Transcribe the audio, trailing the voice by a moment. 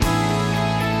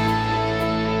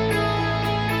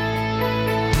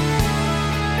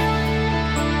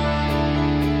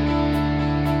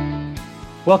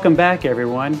Welcome back,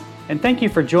 everyone, and thank you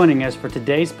for joining us for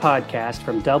today's podcast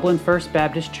from Dublin First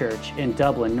Baptist Church in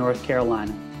Dublin, North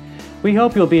Carolina. We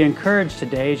hope you'll be encouraged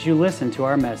today as you listen to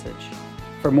our message.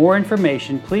 For more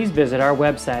information, please visit our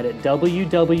website at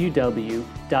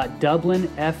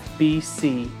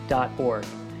www.dublinfbc.org.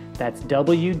 That's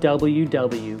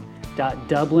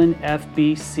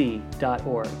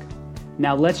www.dublinfbc.org.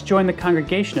 Now let's join the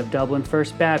congregation of Dublin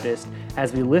First Baptist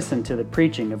as we listen to the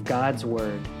preaching of God's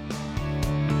Word.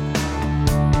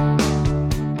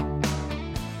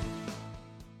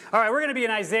 All right, we're going to be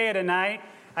in Isaiah tonight.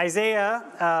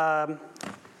 Isaiah,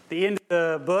 the end of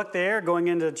the book there, going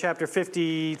into chapter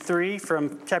 53,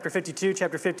 from chapter 52,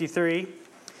 chapter 53.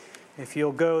 If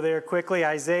you'll go there quickly,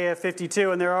 Isaiah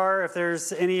 52. And if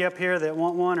there's any up here that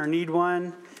want one or need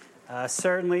one,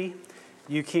 certainly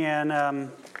you can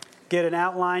get an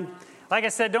outline. Like I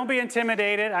said, don't be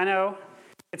intimidated. I know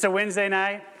it's a Wednesday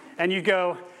night, and you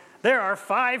go, there are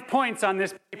 5 points on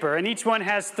this paper, and each one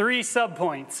has 3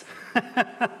 subpoints.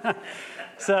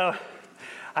 So,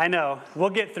 I know.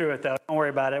 We'll get through it, though. Don't worry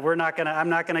about it. I'm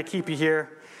not gonna keep you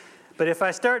here. But if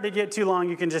I start to get too long,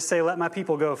 you can just say, let my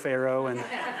people go, Pharaoh. And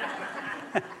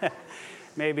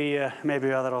maybe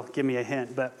that'll give me a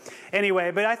hint. But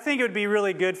anyway, but I think it would be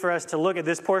really good for us to look at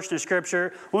this portion of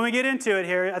Scripture. When we get into it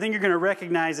here, I think you're going to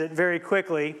recognize it very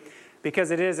quickly because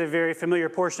it is a very familiar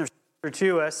portion of Scripture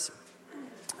to us.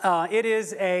 It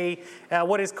is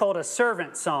what is called a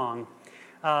servant song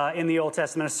in the Old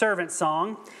Testament, a servant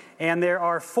song. And there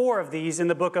are 4 of these in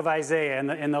the book of Isaiah,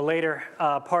 in the later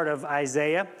part of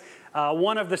Isaiah.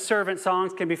 One of the servant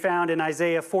songs can be found in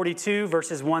Isaiah 42,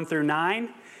 verses 1 through 9.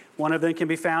 One of them can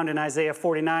be found in Isaiah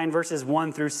 49, verses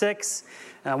 1 through 6.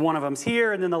 One of them's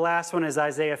here, and then the last one is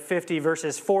Isaiah 50,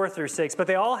 verses 4 through 6. But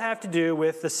they all have to do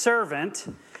with the servant,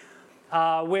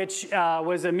 which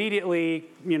was immediately,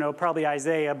 probably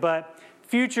Isaiah, but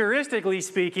futuristically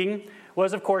speaking,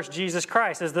 was, of course, Jesus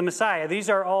Christ as the Messiah. These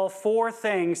are all 4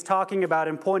 things talking about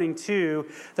and pointing to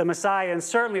the Messiah, and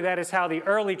certainly that is how the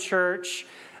early church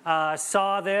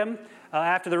saw them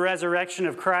after the resurrection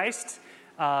of Christ.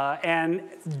 And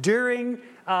during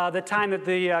the time that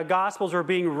the Gospels were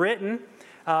being written,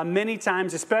 many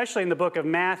times, especially in the book of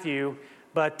Matthew,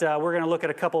 but we're going to look at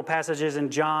a couple of passages in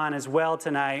John as well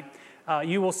tonight,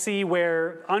 you will see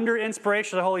where, under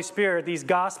inspiration of the Holy Spirit, these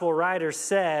gospel writers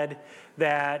said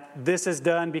that this is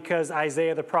done because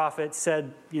Isaiah the prophet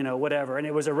said, whatever. And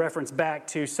it was a reference back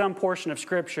to some portion of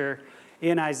Scripture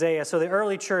in Isaiah. So the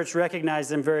early church recognized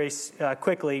them very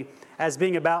quickly as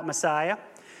being about Messiah.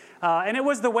 And it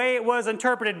was the way it was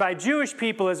interpreted by Jewish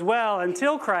people as well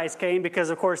until Christ came, because,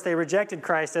 of course, they rejected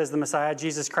Christ as the Messiah,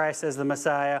 Jesus Christ as the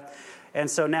Messiah. And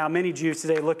so now many Jews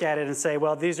today look at it and say,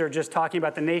 well, these are just talking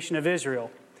about the nation of Israel.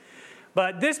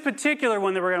 But this particular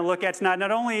one that we're going to look at tonight,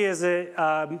 not only is it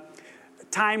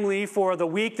timely for the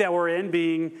week that we're in,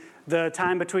 being the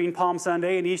time between Palm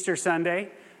Sunday and Easter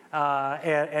Sunday,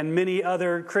 and many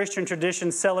other Christian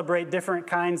traditions celebrate different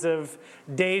kinds of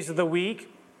days of the week,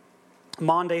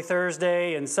 Maundy,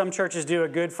 Thursday, and some churches do a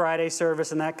Good Friday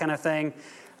service and that kind of thing.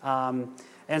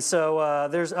 And so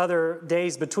there's other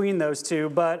days between those two,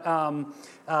 but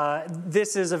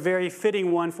this is a very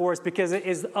fitting one for us because it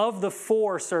is, of the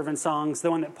 4 servant songs,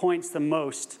 the one that points the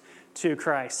most to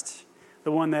Christ,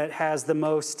 the one that has the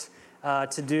most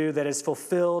to do, that is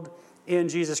fulfilled in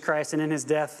Jesus Christ and in His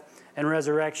death and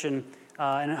resurrection.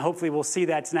 And hopefully we'll see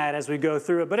that tonight as we go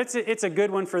through it. But it's a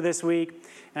good one for this week,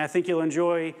 and I think you'll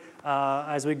enjoy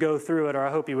as we go through it, or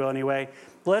I hope you will anyway.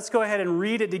 Let's go ahead and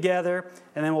read it together,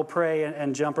 and then we'll pray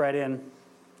and jump right in.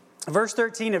 Verse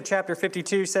 13 of chapter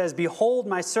 52 says, "Behold,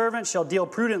 my servant shall deal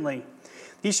prudently.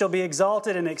 He shall be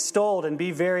exalted and extolled and be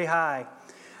very high.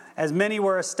 As many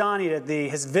were astonished at thee,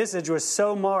 his visage was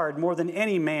so marred more than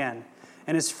any man,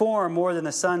 and his form more than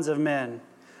the sons of men.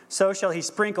 So shall he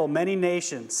sprinkle many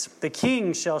nations. The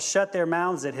kings shall shut their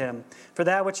mouths at him. For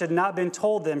that which had not been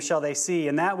told them shall they see,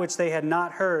 and that which they had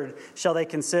not heard shall they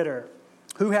consider.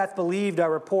 Who hath believed our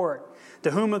report?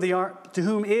 To whom is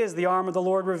the arm of the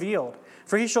Lord revealed?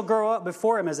 For he shall grow up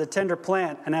before him as a tender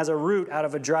plant, and as a root out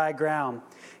of a dry ground.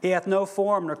 He hath no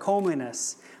form nor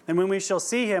comeliness. And when we shall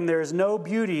see him, there is no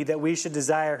beauty that we should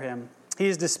desire him. He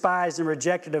is despised and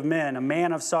rejected of men, a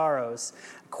man of sorrows,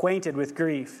 acquainted with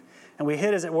grief. And we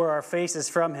hid, as it were, our faces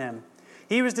from him.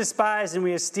 He was despised, and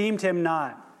we esteemed him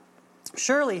not.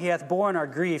 Surely he hath borne our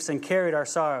griefs and carried our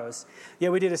sorrows.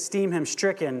 Yet we did esteem him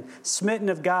stricken, smitten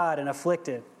of God, and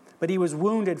afflicted. But he was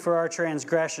wounded for our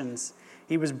transgressions.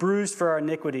 He was bruised for our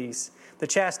iniquities. The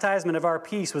chastisement of our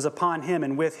peace was upon him,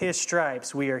 and with his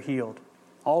stripes we are healed.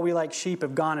 All we like sheep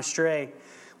have gone astray.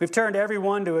 We've turned every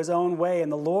one to his own way,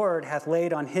 and the Lord hath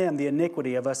laid on him the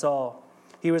iniquity of us all.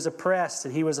 He was oppressed,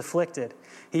 and he was afflicted.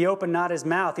 He opened not his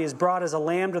mouth. He is brought as a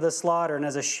lamb to the slaughter, and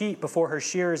as a sheep before her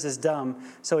shearers is dumb,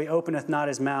 so he openeth not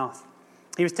his mouth.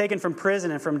 He was taken from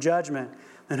prison and from judgment.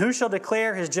 And who shall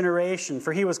declare his generation?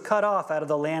 For he was cut off out of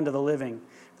the land of the living.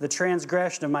 For the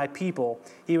transgression of my people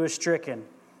he was stricken,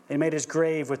 and made his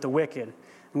grave with the wicked,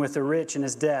 and with the rich in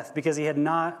his death, because he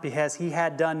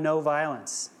had done no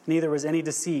violence, neither was any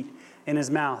deceit in his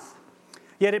mouth.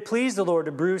 Yet it pleased the Lord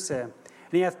to bruise him,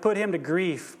 and he hath put him to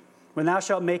grief. When thou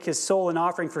shalt make his soul an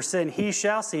offering for sin, he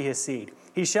shall see his seed.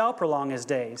 He shall prolong his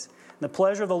days. And the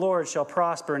pleasure of the Lord shall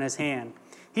prosper in his hand.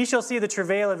 He shall see the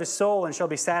travail of his soul, and shall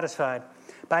be satisfied.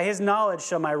 By his knowledge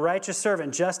shall my righteous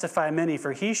servant justify many,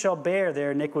 for he shall bear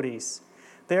their iniquities.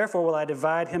 Therefore will I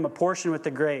divide him a portion with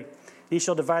the great. He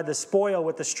shall divide the spoil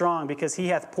with the strong, because he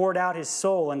hath poured out his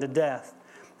soul unto death.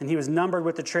 And he was numbered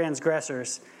with the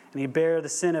transgressors, and he bare the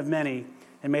sin of many,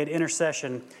 and made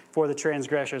intercession for the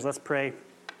transgressors. Let's pray.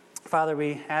 Father,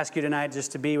 we ask you tonight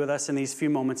just to be with us in these few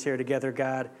moments here together,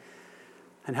 God,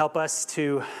 and help us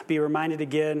to be reminded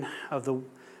again of the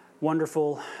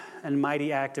wonderful and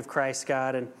mighty act of Christ,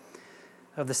 God, and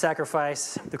of the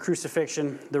sacrifice, the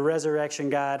crucifixion, the resurrection,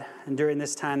 God. And during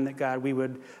this time that, God, we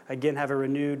would again have a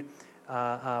renewed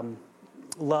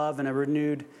love and a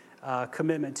renewed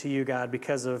commitment to you, God,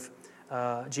 because of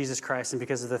Jesus Christ and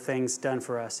because of the things done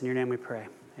for us. In your name we pray.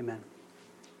 Amen.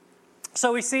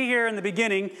 So we see here in the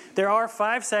beginning, there are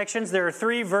 5 sections. There are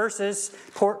 3 verses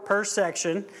per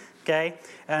section. Okay,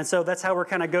 and so that's how we're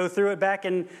kind of go through it. Back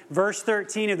in verse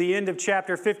 13 of the end of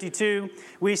chapter 52,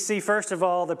 we see, first of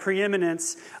all, the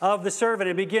preeminence of the servant.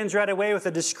 It begins right away with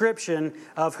a description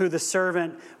of who the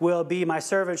servant will be. My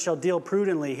servant shall deal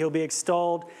prudently. He'll be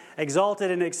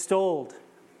exalted and extolled.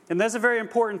 And that's a very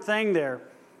important thing there.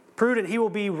 Prudent, he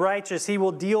will be righteous. He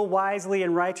will deal wisely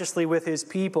and righteously with his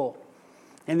people.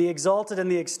 And the exalted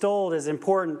and the extolled is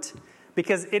important,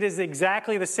 because it is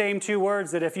exactly the same 2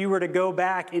 words that if you were to go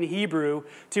back in Hebrew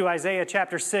to Isaiah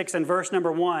chapter 6 and verse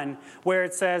number 1, where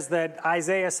it says that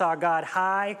Isaiah saw God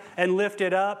high and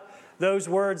lifted up, those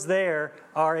words there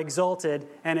are exalted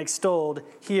and extolled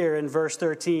here in verse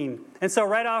 13. And so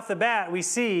right off the bat, we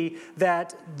see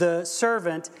that the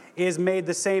servant is made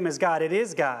the same as God. It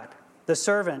is God, the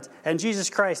servant. And Jesus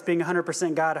Christ, being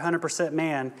 100% God, 100%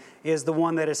 man, is the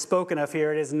one that is spoken of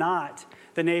here. It is not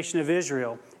the nation of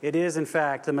Israel. It is, in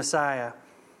fact, the Messiah.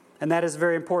 And that is a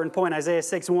very important point. Isaiah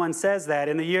 6:1 says that,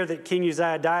 in the year that King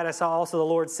Uzziah died, I saw also the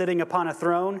Lord sitting upon a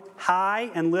throne,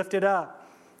 high and lifted up.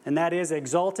 And that is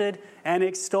exalted and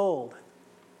extolled.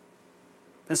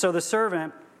 And so the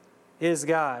servant is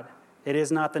God. It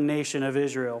is not the nation of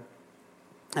Israel.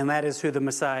 And that is who the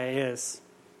Messiah is.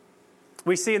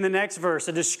 We see in the next verse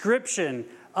a description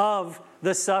of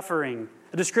the suffering,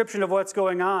 a description of what's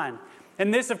going on.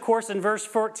 And this, of course, in verse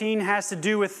 14 has to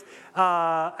do with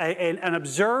an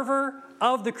observer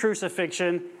of the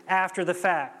crucifixion after the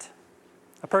fact.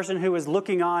 A person who was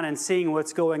looking on and seeing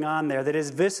what's going on there, that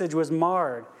his visage was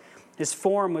marred. His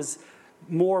form was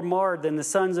more marred than the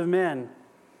sons of men.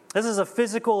 This is a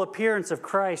physical appearance of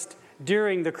Christ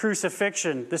during the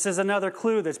crucifixion. This is another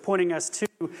clue that's pointing us to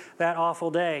that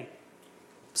awful day.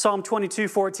 Psalm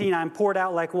 22:14, I am poured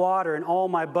out like water, and all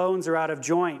my bones are out of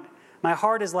joint. My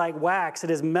heart is like wax, it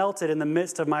is melted in the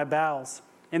midst of my bowels.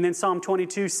 And then Psalm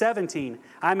 22:17,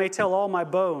 I may tell all my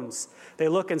bones, they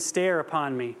look and stare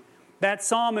upon me. That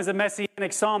psalm is a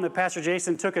messianic psalm that Pastor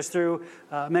Jason took us through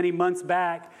many months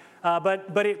back.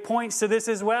 But it points to this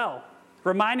as well,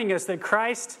 reminding us that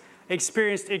Christ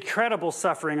experienced incredible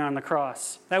suffering on the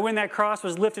cross. That when that cross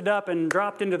was lifted up and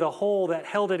dropped into the hole that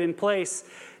held it in place,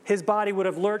 his body would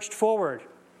have lurched forward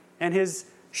and his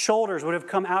shoulders would have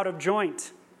come out of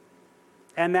joint.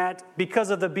 And that because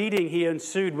of the beating he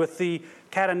ensued with the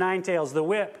cat o' nine tails, the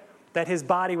whip, that his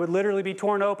body would literally be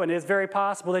torn open. It's very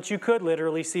possible that you could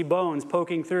literally see bones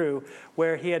poking through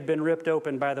where he had been ripped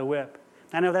open by the whip.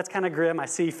 I know that's kind of grim. I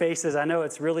see faces. I know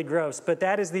it's really gross. But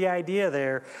that is the idea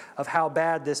there of how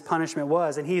bad this punishment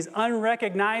was. And he's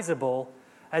unrecognizable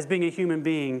as being a human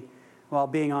being while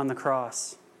being on the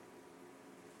cross.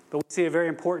 But we see a very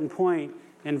important point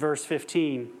in verse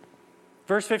 15.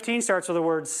 Verse 15 starts with the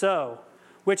word so,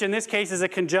 which in this case is a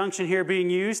conjunction here being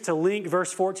used to link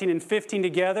verse 14 and 15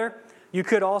 together. You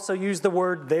could also use the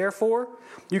word therefore.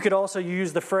 You could also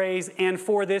use the phrase and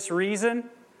for this reason.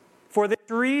 For this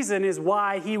reason is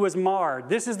why he was marred.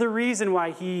 This is the reason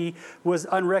why he was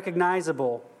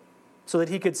unrecognizable, so that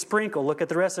he could sprinkle. Look at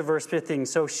the rest of verse 15.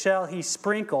 So shall he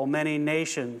sprinkle many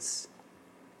nations.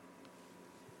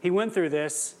 He went through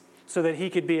this so that he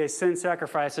could be a sin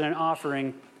sacrifice and an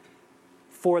offering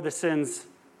for the sins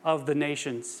of the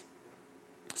nations,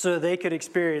 so they could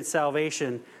experience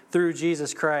salvation through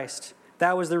Jesus Christ.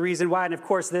 That was the reason why. And of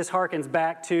course, this harkens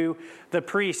back to the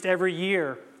priest every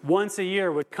year, once a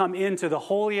year, would come into the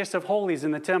holiest of holies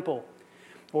in the temple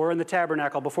or in the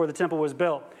tabernacle before the temple was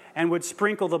built, and would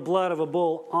sprinkle the blood of a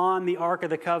bull on the Ark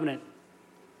of the Covenant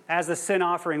as a sin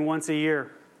offering once a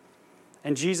year.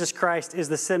 And Jesus Christ is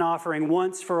the sin offering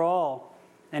once for all.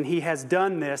 And he has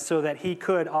done this so that he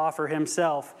could offer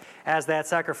himself as that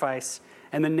sacrifice.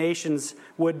 And the nations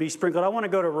would be sprinkled. I want to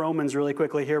go to Romans really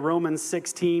quickly here. Romans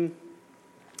 16,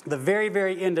 the very,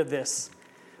 very end of this.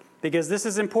 Because this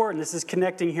is important. This is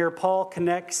connecting here. Paul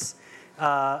connects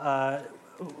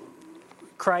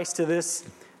Christ to this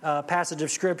passage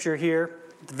of Scripture here.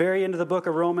 At the very end of the book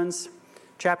of Romans,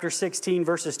 chapter 16,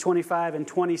 verses 25 and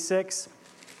 26.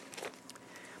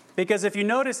 Because if you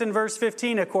notice in verse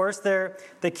 15, of course,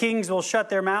 the kings will shut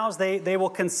their mouths. They will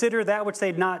consider that which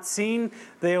they'd not seen,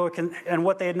 and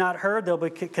what they had not heard. They'll be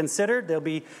considered. They'll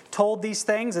be told these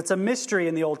things. It's a mystery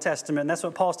in the Old Testament. And that's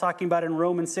what Paul's talking about in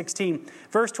Romans 16.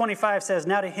 Verse 25 says,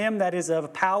 "Now to him that is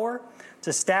of power to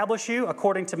establish you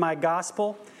according to my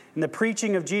gospel, and the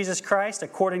preaching of Jesus Christ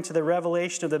according to the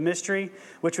revelation of the mystery,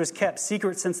 which was kept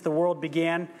secret since the world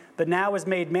began, but now is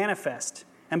made manifest.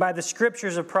 And by the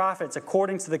scriptures of prophets,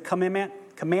 according to the commandment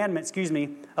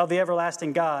of the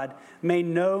everlasting God, made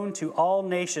known to all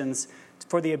nations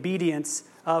for the obedience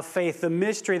of faith." The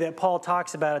mystery that Paul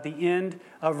talks about at the end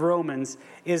of Romans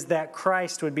is that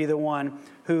Christ would be the one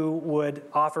who would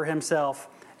offer himself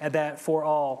and that for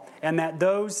all. And that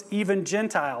those, even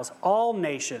Gentiles, all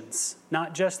nations,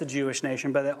 not just the Jewish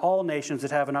nation, but that all nations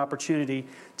would have an opportunity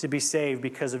to be saved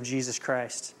because of Jesus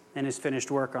Christ and his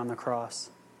finished work on the cross.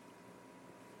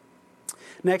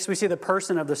 Next, we see the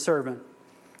person of the servant.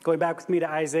 Going back with me to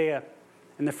Isaiah.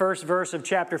 In the first verse of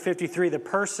chapter 53, the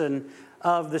person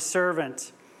of the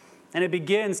servant. And it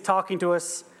begins talking to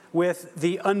us with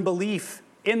the unbelief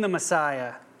in the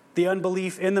Messiah. The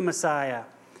unbelief in the Messiah.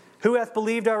 "Who hath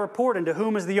believed our report, and to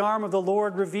whom is the arm of the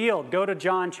Lord revealed?" Go to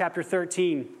John chapter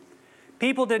 13.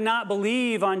 People did not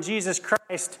believe on Jesus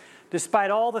Christ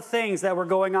despite all the things that were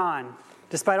going on.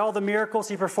 Despite all the miracles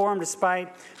he performed,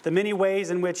 despite the many ways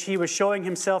in which he was showing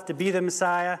himself to be the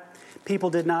Messiah, people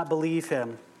did not believe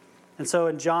him. And so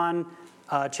in John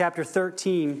chapter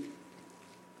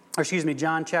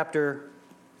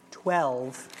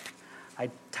 12, I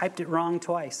typed it wrong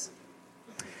twice.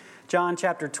 John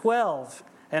chapter 12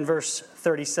 and verse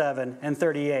 37 and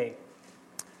 38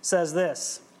 says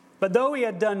this, "But though he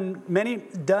had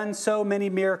done so many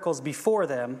miracles before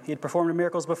them," he had performed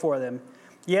miracles before them,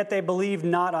 "yet they believed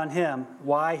not on him."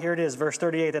 Why? Here it is, verse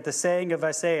 38, "That the saying of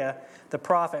Isaiah the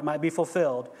prophet might be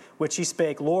fulfilled, which he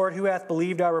spake, Lord, who hath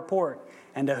believed our report?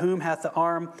 And to whom hath the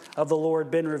arm of the Lord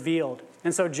been revealed?"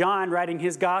 And so John, writing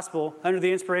his gospel under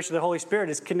the inspiration of the Holy Spirit,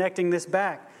 is connecting this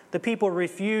back. The people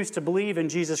refused to believe in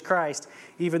Jesus Christ,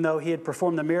 even though he had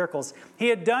performed the miracles. He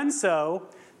had done so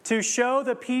to show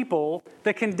the people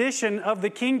the condition of the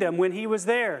kingdom when he was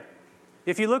there.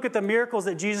 If you look at the miracles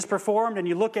that Jesus performed and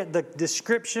you look at the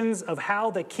descriptions of how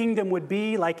the kingdom would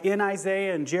be, like in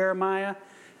Isaiah and Jeremiah,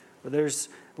 where there's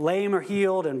lame are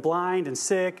healed and blind and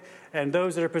sick and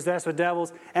those that are possessed with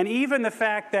devils, and even the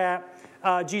fact that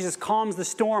Jesus calms the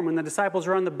storm when the disciples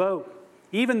are on the boat,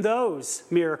 even those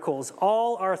miracles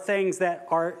all are things that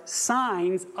are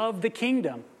signs of the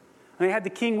kingdom. And they had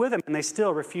the king with them and they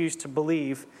still refused to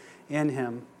believe in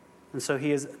him. And so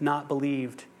he is not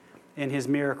believed in his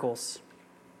miracles.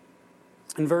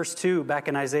 In verse 2, back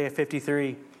in Isaiah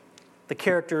 53, the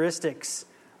characteristics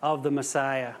of the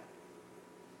Messiah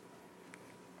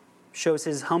shows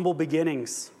his humble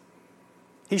beginnings.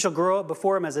 "He shall grow up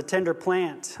before him as a tender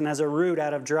plant and as a root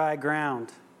out of dry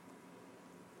ground."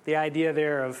 The idea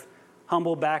there of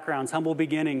humble backgrounds, humble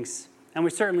beginnings. And we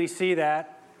certainly see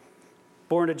that.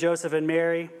 Born to Joseph and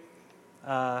Mary,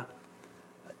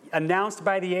 announced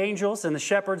by the angels, and the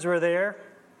shepherds were there,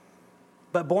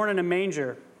 but born in a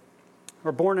manger.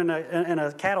 Or born in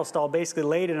a cattle stall, basically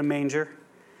laid in a manger,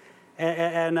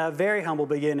 and very humble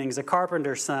beginnings, a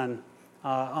carpenter's son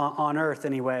on earth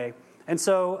anyway. And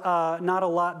so not a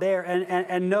lot there,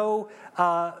 and no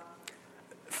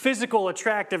physical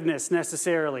attractiveness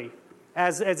necessarily.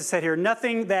 As I said here,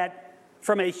 nothing that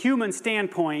from a human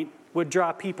standpoint would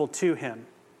draw people to him.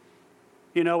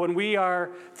 You know, when we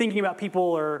are thinking about people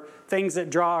or things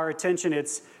that draw our attention,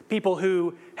 it's people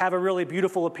who have a really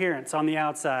beautiful appearance on the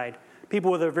outside.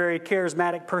 People with a very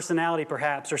charismatic personality,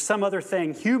 perhaps, or some other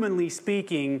thing, humanly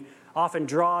speaking, often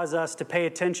draws us to pay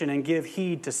attention and give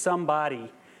heed to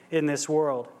somebody in this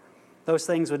world. those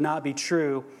things would not be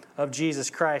true of Jesus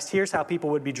Christ. Here's how people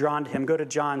would be drawn to him. Go to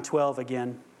John 12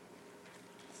 again.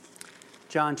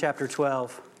 John chapter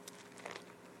 12.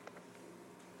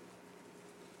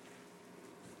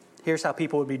 Here's how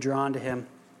people would be drawn to him.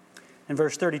 In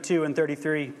verse 32 and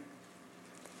 33.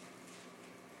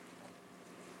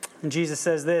 And Jesus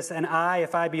says this, "And I,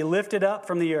 if I be lifted up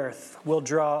from the earth, will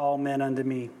draw all men unto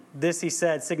me." This he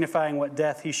said, signifying what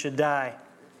death he should die.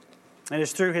 And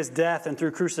it's through his death and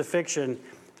through crucifixion,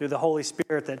 through the Holy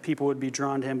Spirit, that people would be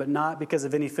drawn to him, but not because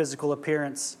of any physical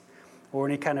appearance or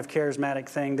any kind of charismatic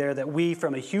thing there that we,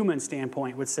 from a human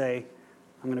standpoint, would say,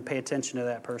 I'm going to pay attention to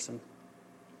that person.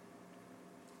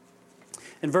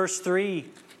 In verse 3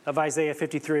 of Isaiah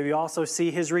 53, we also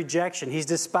see his rejection. He's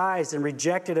despised and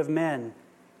rejected of men,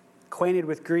 acquainted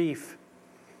with grief.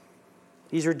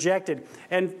 He's rejected.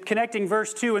 And connecting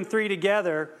verse 2 and 3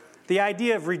 together, the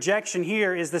idea of rejection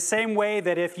here is the same way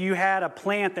that if you had a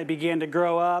plant that began to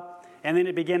grow up and then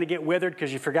it began to get withered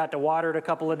because you forgot to water it a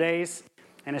couple of days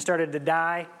and it started to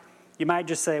die, you might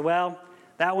just say, well,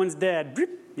 that one's dead.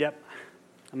 Yep,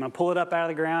 I'm going to pull it up out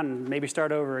of the ground and maybe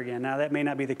start over again. Now, that may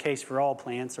not be the case for all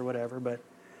plants or whatever, but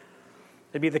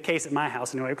it'd be the case at my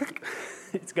house anyway.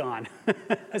 It's gone.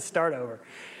 Let's start over.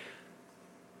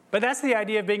 But that's the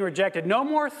idea of being rejected. No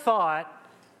more thought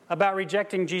about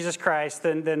rejecting Jesus Christ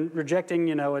than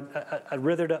rejecting, a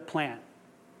withered up plant.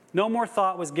 No more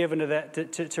thought was given to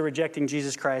that to rejecting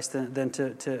Jesus Christ than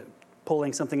to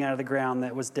pulling something out of the ground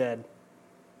that was dead.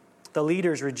 The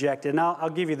leaders rejected. And I'll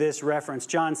give you this reference,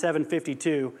 John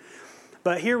 7:52.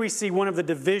 But here we see one of the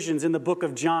divisions in the book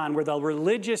of John where the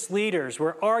religious leaders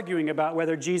were arguing about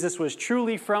whether Jesus was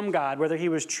truly from God, whether he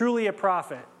was truly a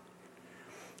prophet.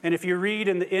 And if you read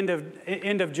in the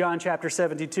end of John chapter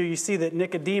 72, you see that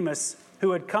Nicodemus,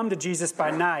 who had come to Jesus by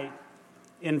night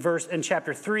in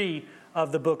chapter 3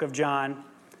 of the book of John,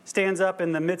 stands up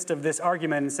in the midst of this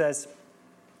argument and says,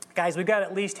 guys, we've got to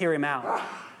at least hear him out.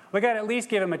 We've got to at least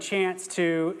give him a chance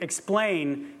to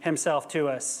explain himself to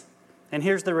us. And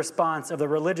here's the response of the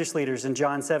religious leaders in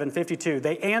John 7:52.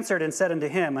 They answered and said unto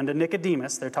him, unto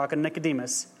Nicodemus, they're talking to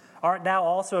Nicodemus, art thou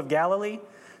also of Galilee?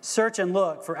 Search and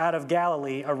look, for out of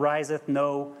Galilee ariseth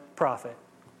no prophet.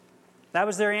 That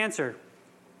was their answer.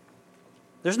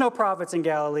 There's no prophets in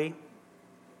Galilee.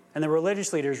 And the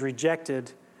religious leaders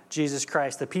rejected Jesus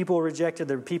Christ. The people rejected,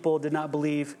 the people did not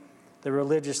believe. The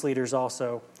religious leaders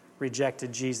also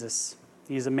rejected Jesus.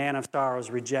 He is a man of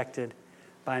sorrows, rejected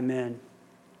by men.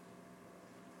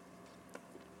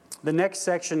 The next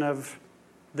section of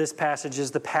this passage is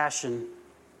the passion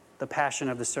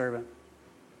of the servant.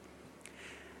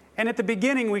 And at the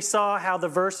beginning, we saw how the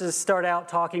verses start out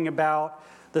talking about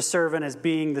the servant as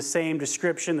being the same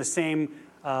description, the same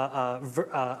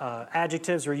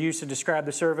adjectives were used to describe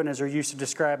the servant as are used to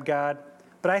describe God.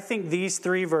 But I think these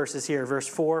three verses here, verse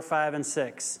 4, 5, and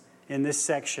 6, in this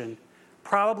section,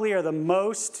 probably are the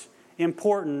most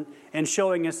important in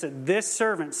showing us that this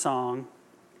servant song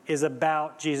is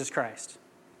about Jesus Christ.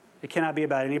 It cannot be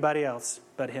about anybody else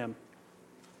but him,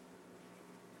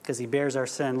 because he bears our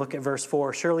sin. Look at verse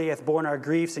 4. Surely he hath borne our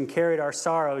griefs and carried our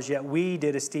sorrows, yet we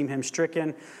did esteem him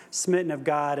stricken, smitten of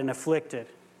God, and afflicted.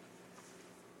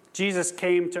 Jesus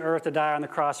came to earth to die on the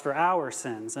cross for our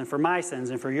sins, and for my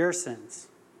sins, and for your sins.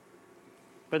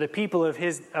 But the people of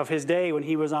his day when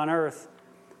he was on earth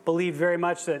believed very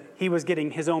much that he was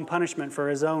getting his own punishment for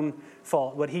his own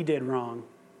fault, what he did wrong,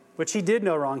 which he did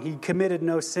no wrong. He committed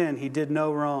no sin. He did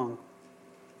no wrong.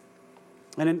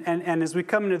 And as we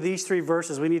come into these three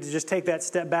verses, we need to just take that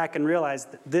step back and realize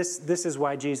that this is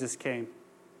why Jesus came,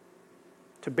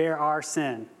 to bear our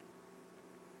sin.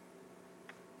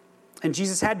 And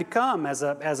Jesus had to come as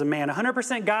a man,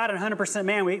 100% God and 100%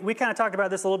 man. We kind of talked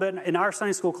about this a little bit in our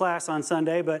Sunday school class on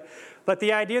Sunday, but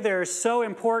the idea there is so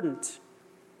important,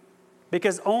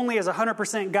 because only as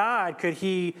 100% God could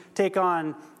he take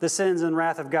on the sins and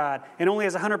wrath of God. And only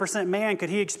as 100% man could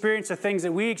he experience the things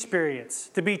that we experience,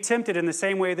 to be tempted in the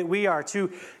same way that we are,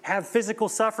 to have physical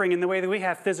suffering in the way that we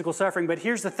have physical suffering. But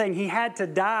here's the thing, he had to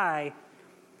die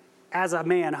as a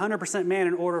man, 100% man,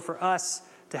 in order for us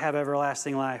to have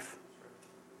everlasting life.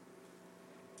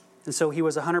 And so he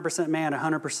was 100% man,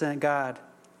 100% God,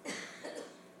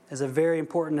 as a very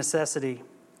important necessity.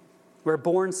 We're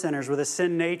born sinners with a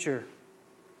sin nature.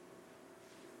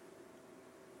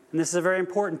 And this is a very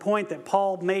important point that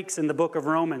Paul makes in the book of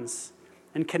Romans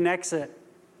and connects it.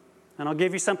 And I'll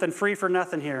give you something free for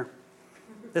nothing here.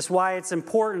 This is why it's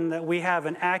important that we have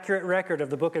an accurate record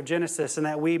of the book of Genesis and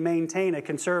that we maintain a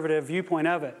conservative viewpoint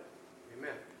of it.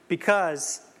 Amen.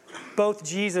 Because both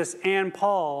Jesus and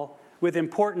Paul, with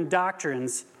important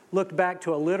doctrines, looked back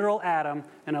to a literal Adam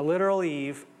and a literal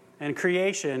Eve and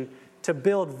creation to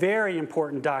build very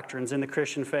important doctrines in the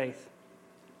Christian faith.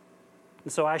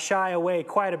 And so I shy away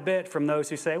quite a bit from those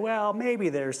who say, well, maybe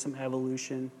there's some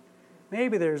evolution.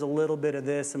 Maybe there's a little bit of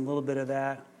this and a little bit of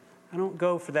that. I don't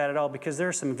go for that at all because there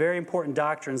are some very important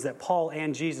doctrines that Paul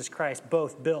and Jesus Christ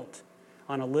both built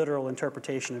on a literal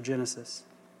interpretation of Genesis.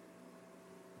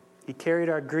 He carried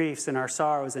our griefs and our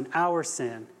sorrows and our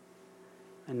sin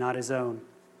and not his own.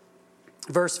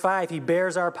 Verse 5, he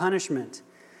bears our punishment.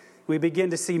 We begin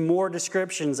to see more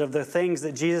descriptions of the things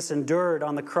that Jesus endured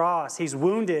on the cross. He's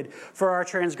wounded for our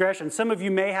transgression. Some of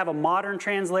you may have a modern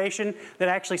translation that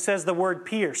actually says the word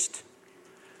pierced.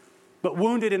 But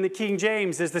wounded in the King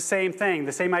James is the same thing,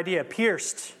 the same idea,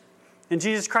 pierced. And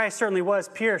Jesus Christ certainly was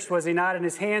pierced, was he not? In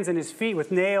his hands and his feet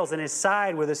with nails, and his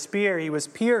side with a spear. He was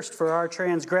pierced for our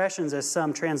transgressions, as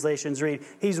some translations read.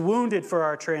 He's wounded for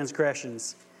our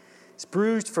transgressions. He's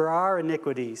bruised for our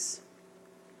iniquities.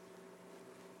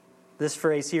 This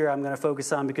phrase here I'm going to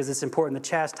focus on because it's important. The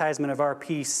chastisement of our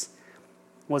peace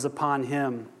was upon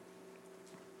him.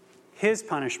 His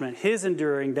punishment, his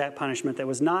enduring that punishment that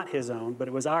was not his own, but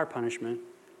it was our punishment,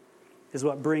 is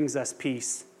what brings us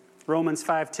peace. Romans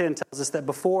 5:10 tells us that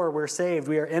before we're saved,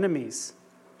 we are enemies.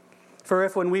 For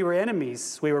if when we were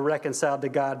enemies, we were reconciled to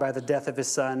God by the death of his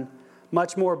Son,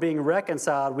 much more being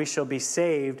reconciled, we shall be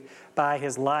saved by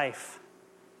his life.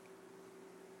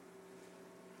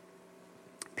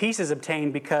 Peace is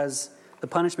obtained because the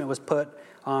punishment was put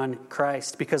on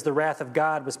Christ, because the wrath of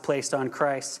God was placed on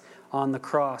Christ on the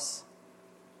cross.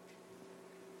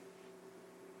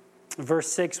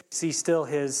 Verse 6, we see still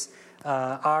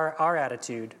our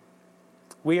attitude.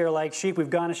 We are like sheep. We've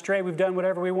gone astray. We've done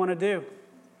whatever we want to do.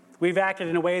 We've acted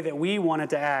in a way that we wanted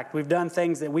to act. We've done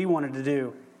things that we wanted to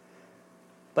do.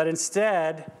 But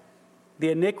instead,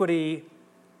 the iniquity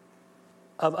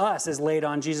of us is laid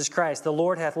on Jesus Christ. The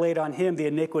Lord hath laid on him the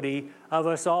iniquity of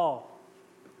us all.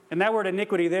 And that word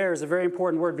iniquity there is a very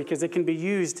important word because it can be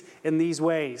used in these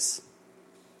ways.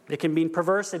 It can mean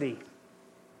perversity.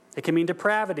 It can mean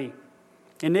depravity,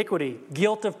 iniquity,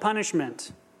 guilt of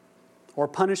punishment, or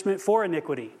punishment for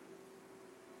iniquity.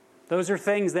 Those are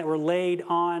things that were laid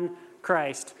on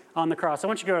Christ on the cross. I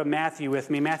want you to go to Matthew with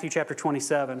me, Matthew chapter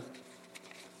 27.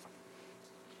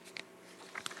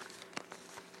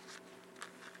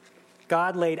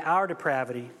 God laid our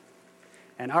depravity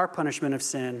and our punishment of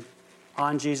sin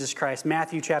on Jesus Christ.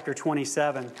 Matthew chapter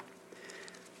 27.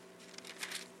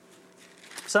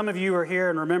 Some of you are here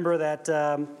and remember that,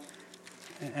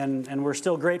 and we're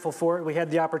still grateful for it. We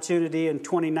had the opportunity in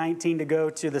 2019 to go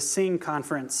to the Sing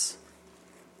conference,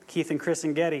 Keith and Chris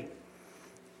and Getty.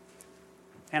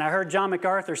 And I heard John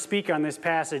MacArthur speak on this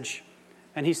passage,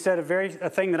 and he said a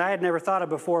thing that I had never thought of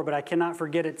before, but I cannot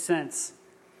forget it since.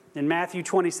 In Matthew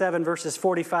 27, verses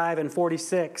 45 and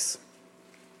 46, it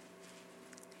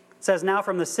says, Now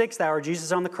from the 6th hour,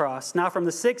 Jesus on the cross, now from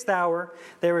the 6th hour,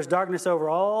 there was darkness over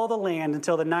all the land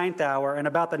until the 9th hour. And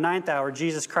about the 9th hour,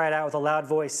 Jesus cried out with a loud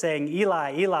voice, saying,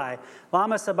 Eli, Eli,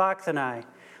 lama sabachthani?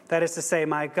 That is to say,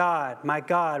 my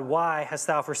God, why hast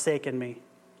thou forsaken me?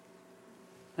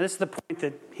 And this is the point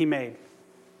that he made.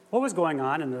 What was going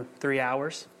on in the 3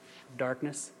 hours of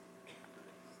darkness?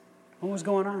 What was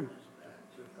going on?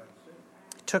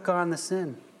 Took on the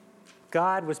sin.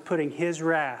 God was putting his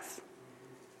wrath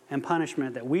and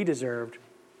punishment that we deserved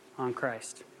on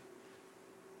Christ.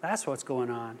 That's what's going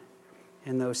on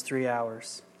in those 3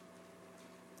 hours.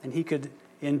 And he could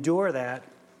endure that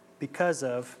because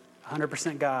of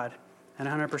 100% God and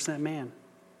 100% man.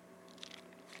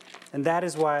 And that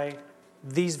is why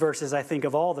these verses, I think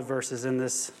of all the verses in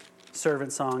this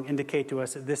servant song, indicate to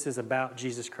us that this is about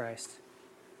Jesus Christ.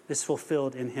 This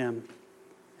fulfilled in him.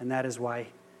 And that is why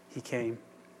he came.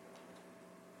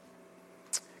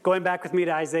 Going back with me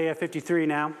to Isaiah 53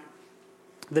 now.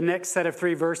 The next set of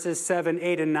 3 verses, 7,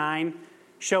 8, and 9,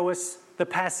 show us the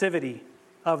passivity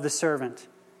of the servant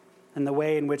and the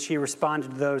way in which he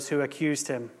responded to those who accused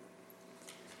him.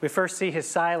 We first see his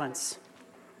silence.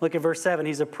 Look at verse 7.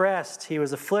 He's oppressed, he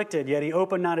was afflicted, yet he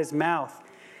opened not his mouth.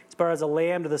 As far as a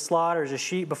lamb to the slaughter, as a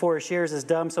sheep before his shears is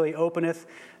dumb, so he openeth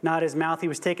not his mouth. He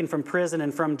was taken from prison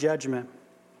and from judgment.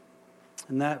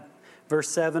 And that verse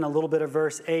 7, a little bit of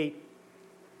verse 8.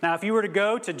 Now, if you were to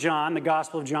go to John, the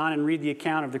Gospel of John, and read the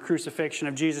account of the crucifixion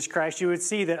of Jesus Christ, you would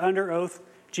see that under oath,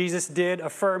 Jesus did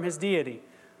affirm his deity.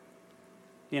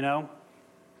 You know?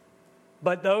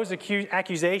 But those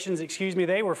accusations,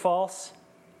 they were false.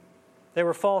 They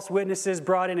were false witnesses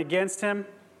brought in against him,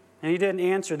 and he didn't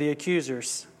answer the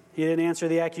accusers. He didn't answer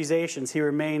the accusations. He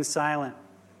remained silent.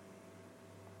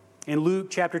 In Luke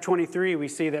chapter 23, we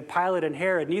see that Pilate and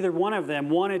Herod, neither one of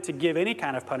them wanted to give any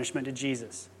kind of punishment to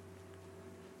Jesus.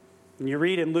 And you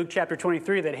read in Luke chapter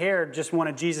 23 that Herod just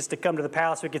wanted Jesus to come to the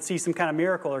palace so he could see some kind of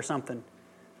miracle or something.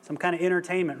 Some kind of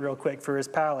entertainment real quick for his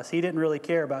palace. He didn't really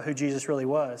care about who Jesus really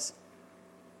was.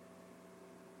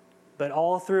 But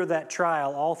all through that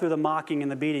trial, all through the mocking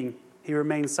and the beating, he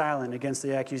remained silent against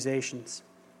the accusations.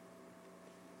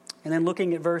 And then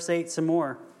looking at verse 8 some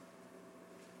more,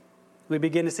 we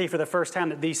begin to see for the first time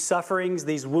that these sufferings,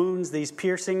 these wounds, these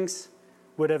piercings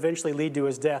would eventually lead to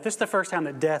his death. This is the first time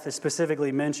that death is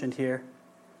specifically mentioned here.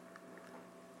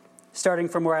 Starting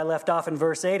from where I left off in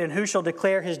verse 8, and who shall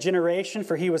declare his generation?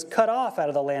 For he was cut off out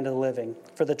of the land of the living.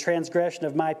 For the transgression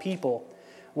of my people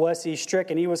was he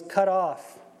stricken. He was cut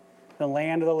off from the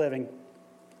land of the living,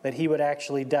 that he would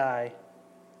actually die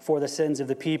for the sins of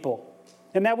the people.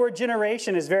 And that word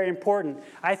generation is very important.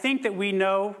 I think that we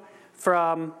know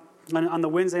from, on the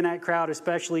Wednesday night crowd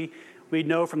especially, we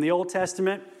know from the Old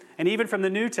Testament and even from the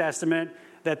New Testament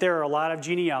that there are a lot of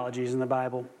genealogies in the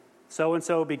Bible.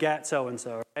 So-and-so begat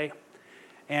so-and-so, right?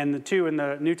 And the two in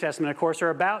the New Testament, of course, are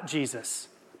about Jesus.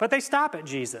 But they stop at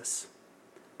Jesus.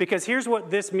 Because here's what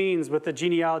this means with the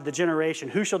genealogy, the generation.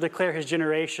 Who shall declare his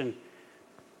generation?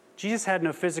 Jesus had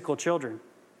no physical children.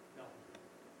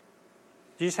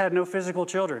 Jesus had no physical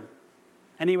children.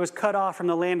 And he was cut off from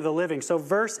the land of the living. So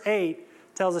verse 8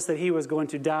 tells us that he was going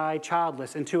to die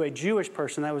childless. And to a Jewish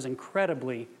person, that was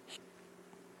incredibly.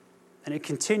 And it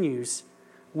continues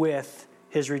with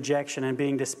his rejection and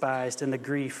being despised and the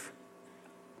grief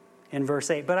in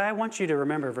verse 8. But I want you to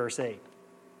remember verse 8.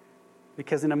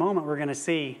 Because in a moment we're going to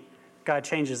see God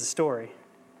changes the story.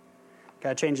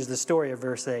 God changes the story of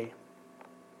verse 8.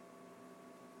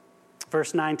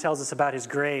 Verse 9 tells us about his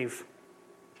grave.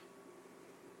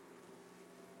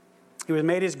 He was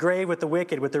made his grave with the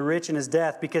wicked, with the rich in his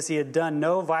death, because he had done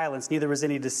no violence, neither was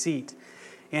any deceit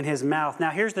in his mouth.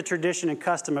 Now here's the tradition and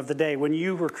custom of the day. When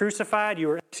you were crucified, you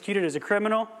were executed as a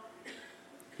criminal,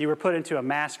 you were put into a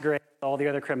mass grave with all the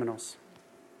other criminals.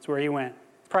 That's where he went.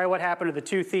 It's probably what happened to the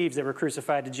two thieves that were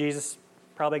crucified to Jesus.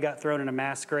 Probably got thrown in a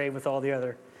mass grave with all the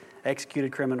other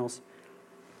executed criminals.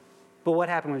 But what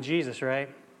happened with Jesus, right?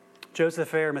 Joseph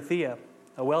of Arimathea,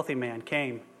 a wealthy man,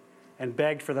 came and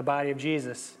begged for the body of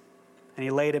Jesus. And he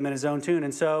laid him in his own tomb.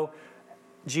 And so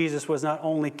Jesus was not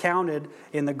only counted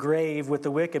in the grave with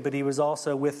the wicked, but he was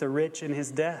also with the rich in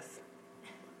his death.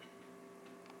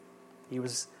 He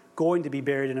was going to be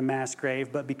buried in a mass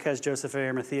grave, but because Joseph of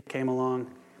Arimathea came along,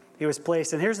 he was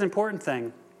placed. And here's the important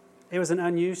thing. It was an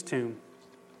unused tomb.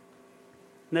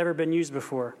 Never been used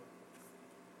before.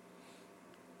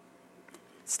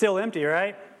 Still empty,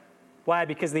 right? Why?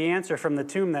 Because the answer from the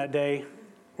tomb that day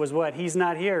was what? He's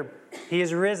not here. He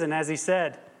is risen, as he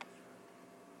said.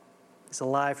 He's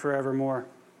alive forevermore.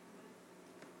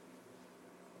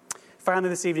 Finally,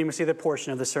 this evening, we see the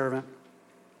portion of the servant.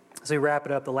 As we wrap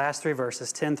it up, the last three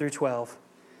verses, 10 through 12.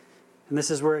 And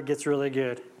this is where it gets really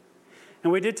good.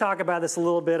 And we did talk about this a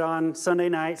little bit on Sunday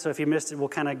night, so if you missed it, we'll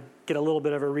kind of get a little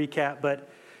bit of a recap. But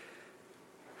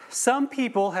some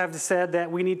people have said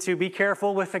that we need to be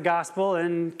careful with the gospel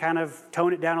and kind of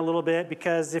tone it down a little bit,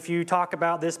 because if you talk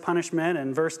about this punishment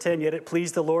in verse 10, yet it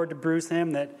pleased the Lord to bruise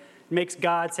him, that makes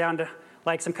God sound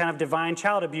like some kind of divine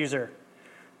child abuser.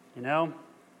 You know,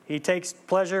 he takes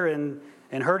pleasure in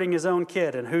hurting his own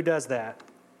kid, and who does that?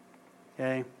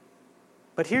 Okay?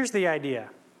 But here's the idea.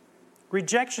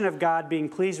 Rejection of God being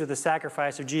pleased with the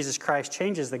sacrifice of Jesus Christ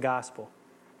changes the gospel.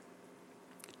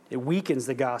 It weakens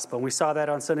the gospel, and we saw that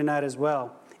on Sunday night as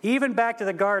well. Even back to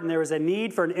the garden, there was a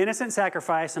need for an innocent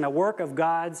sacrifice and a work of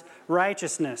God's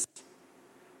righteousness.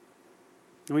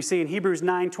 And we see in Hebrews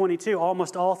 9:22,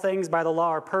 almost all things by the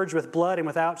law are purged with blood, and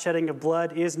without shedding of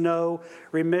blood is no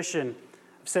remission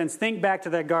of sins. Think back to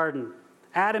that garden.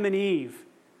 Adam and Eve,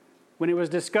 when it was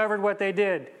discovered what they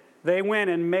did, they went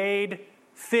and made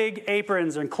fig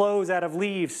aprons and clothes out of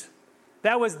leaves.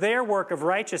 That was their work of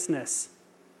righteousness.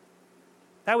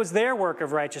 That was their work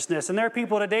of righteousness. And there are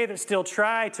people today that still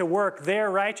try to work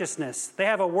their righteousness. They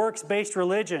have a works-based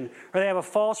religion, or they have a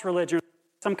false religion,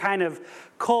 some kind of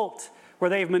cult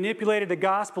where they've manipulated the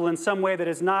gospel in some way that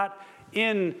is not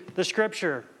in the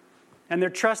Scripture. And they're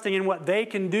trusting in what they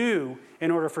can do in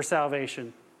order for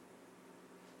salvation.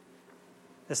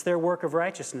 It's their work of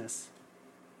righteousness.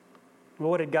 Well,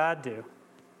 what did God do?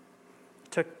 He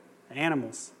took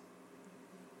animals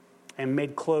and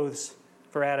made clothes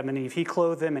for Adam and Eve. He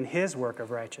clothed them in his work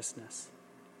of righteousness.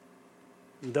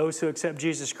 And those who accept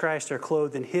Jesus Christ are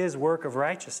clothed in his work of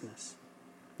righteousness,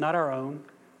 not our own.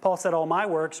 Paul said, all my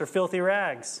works are filthy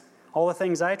rags. All the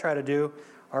things I try to do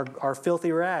are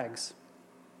filthy rags.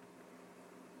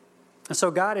 And so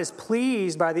God is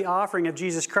pleased by the offering of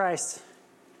Jesus Christ.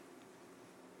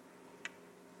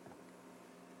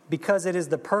 because it is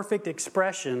the perfect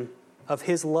expression of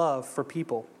his love for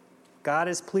people. God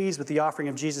is pleased with the offering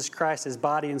of Jesus Christ, his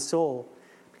body and soul,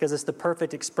 because it's the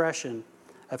perfect expression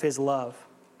of his love.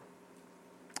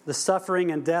 The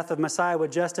suffering and death of Messiah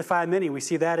would justify many. We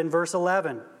see that in verse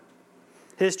 11.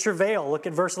 His travail, look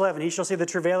at verse 11. He shall see the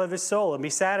travail of his soul and be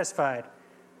satisfied.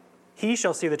 He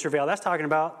shall see the travail. That's talking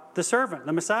about the servant,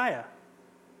 the Messiah.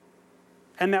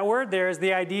 And that word there is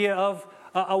the idea of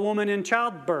a woman in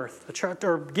childbirth,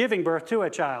 or giving birth to a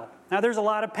child. Now, there's a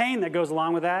lot of pain that goes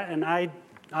along with that, and I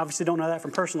obviously don't know that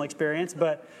from personal experience,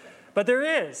 but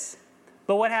there is.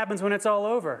 But what happens when it's all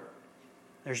over?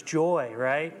 There's joy,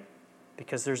 right?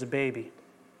 Because there's a baby,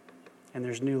 and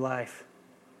there's new life,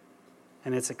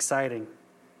 and it's exciting.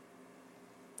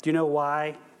 Do you know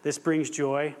why this brings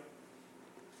joy?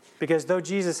 Because though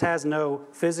Jesus has no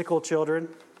physical children,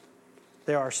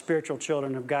 there are spiritual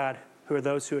children of God who are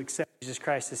those who accept Jesus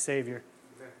Christ as Savior.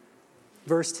 Amen.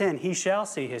 Verse 10, he shall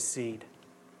see his seed.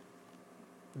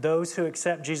 Those who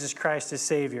accept Jesus Christ as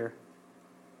Savior,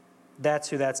 that's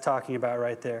who that's talking about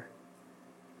right there.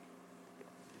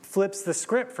 Flips the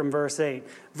script from verse 8.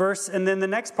 And then the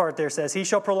next part there says, he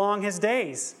shall prolong his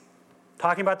days.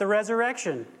 Talking about the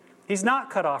resurrection. He's not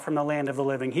cut off from the land of the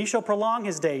living. He shall prolong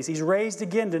his days. He's raised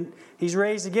again.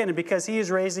 And because he is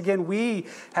raised again, we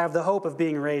have the hope of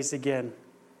being raised again.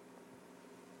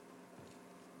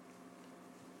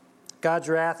 God's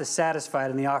wrath is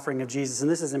satisfied in the offering of Jesus.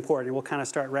 And this is important. We'll kind of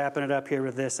start wrapping it up here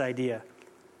with this idea.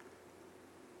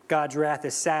 God's wrath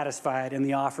is satisfied in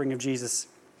the offering of Jesus.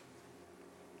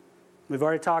 We've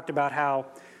already talked about how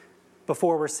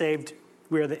before we're saved,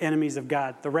 we are the enemies of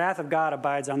God. The wrath of God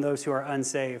abides on those who are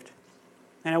unsaved.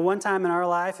 And at one time in our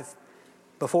life,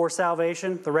 before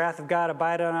salvation, the wrath of God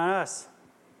abided on us.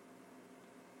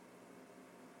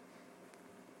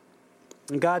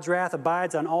 And God's wrath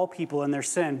abides on all people in their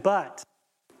sin. But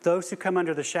those who come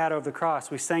under the shadow of the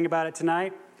cross, we sang about it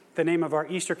tonight. The name of our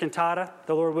Easter cantata,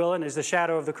 the Lord willing, is The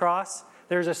Shadow of the Cross.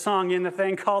 There's a song in the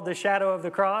thing called The Shadow of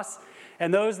the Cross.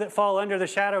 And those that fall under the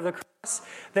shadow of the cross,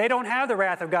 they don't have the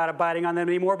wrath of God abiding on them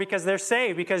anymore because they're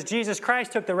saved, because Jesus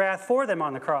Christ took the wrath for them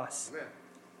on the cross. Amen.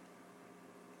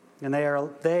 And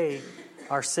they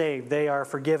are saved. They are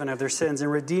forgiven of their sins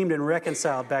and redeemed and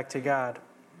reconciled back to God.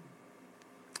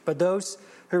 But those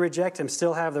who reject him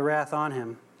still have the wrath on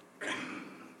him.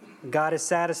 God is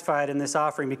satisfied in this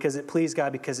offering because it pleased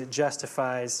God, because it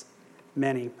justifies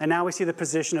many. And now we see the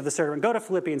position of the servant. Go to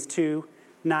Philippians 2,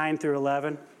 9 through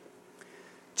 11.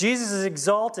 Jesus is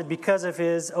exalted because of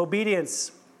his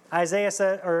obedience. Isaiah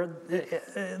said, or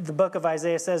the book of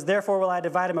Isaiah says, therefore will I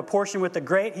divide him a portion with the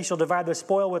great. He shall divide the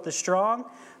spoil with the strong,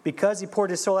 because he poured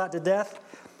his soul out to death.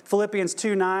 Philippians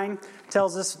 2:9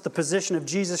 tells us the position of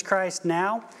Jesus Christ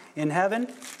now in heaven.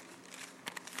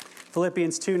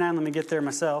 Philippians 2:9, let me get there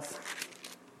myself.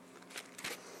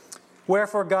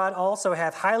 Wherefore God also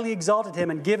hath highly exalted him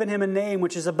and given him a name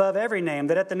which is above every name,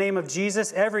 that at the name of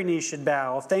Jesus every knee should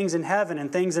bow, of things in heaven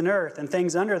and things in earth and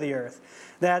things under the earth,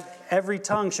 that every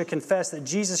tongue should confess that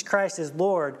Jesus Christ is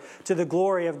Lord, to the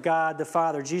glory of God the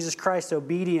Father. Jesus Christ's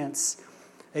obedience,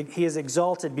 he is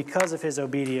exalted because of his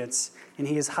obedience, and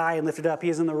he is high and lifted up. He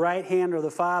is in the right hand of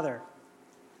the Father.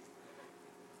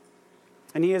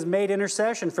 And he has made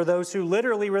intercession for those who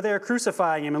literally were there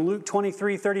crucifying him. In Luke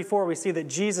 23:34, we see that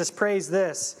Jesus prays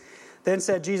this. Then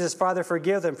said Jesus, Father,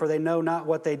 forgive them, for they know not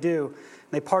what they do.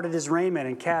 And they parted his raiment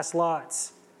and cast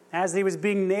lots. As he was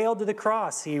being nailed to the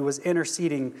cross, he was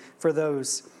interceding for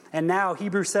those. And now,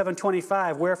 Hebrews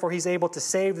 7:25, wherefore he's able to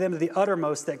save them to the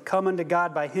uttermost that come unto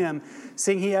God by him,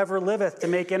 seeing he ever liveth to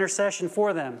make intercession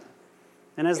for them.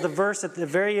 And as the verse at the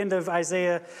very end of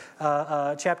Isaiah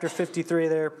chapter 53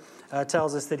 there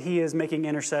tells us, that he is making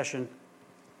intercession.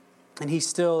 And he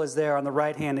still is there on the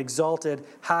right hand, exalted,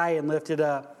 high and lifted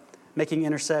up, making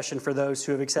intercession for those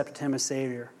who have accepted him as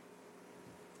Savior.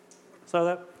 So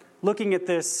that looking at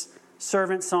this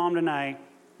servant psalm tonight,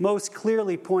 most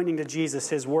clearly pointing to Jesus,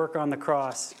 his work on the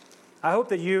cross. I hope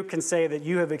that you can say that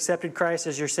you have accepted Christ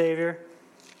as your Savior.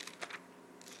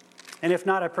 And if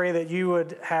not, I pray that you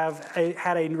would have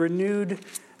had a renewed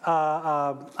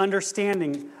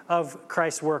understanding of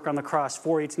Christ's work on the cross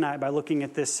for you tonight by looking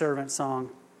at this servant song.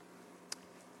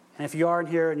 And if you aren't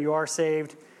here and you are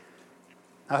saved,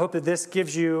 I hope that this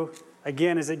gives you,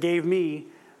 again, as it gave me,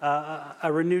 a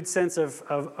renewed sense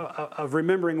of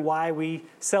remembering why we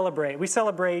celebrate. We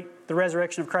celebrate the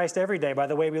resurrection of Christ every day by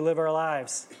the way we live our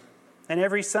lives. And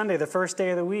every Sunday, the first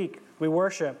day of the week, we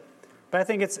worship. But I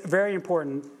think it's very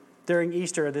important during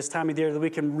Easter, this time of the year, that we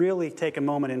can really take a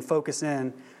moment and focus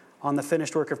in on the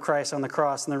finished work of Christ on the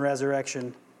cross and the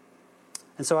resurrection.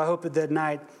 And so I hope that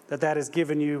night that has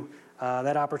given you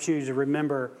that opportunity to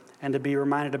remember and to be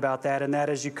reminded about that. And that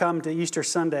as you come to Easter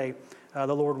Sunday,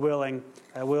 the Lord willing,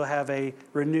 we'll have a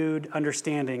renewed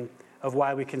understanding of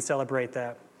why we can celebrate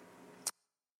that.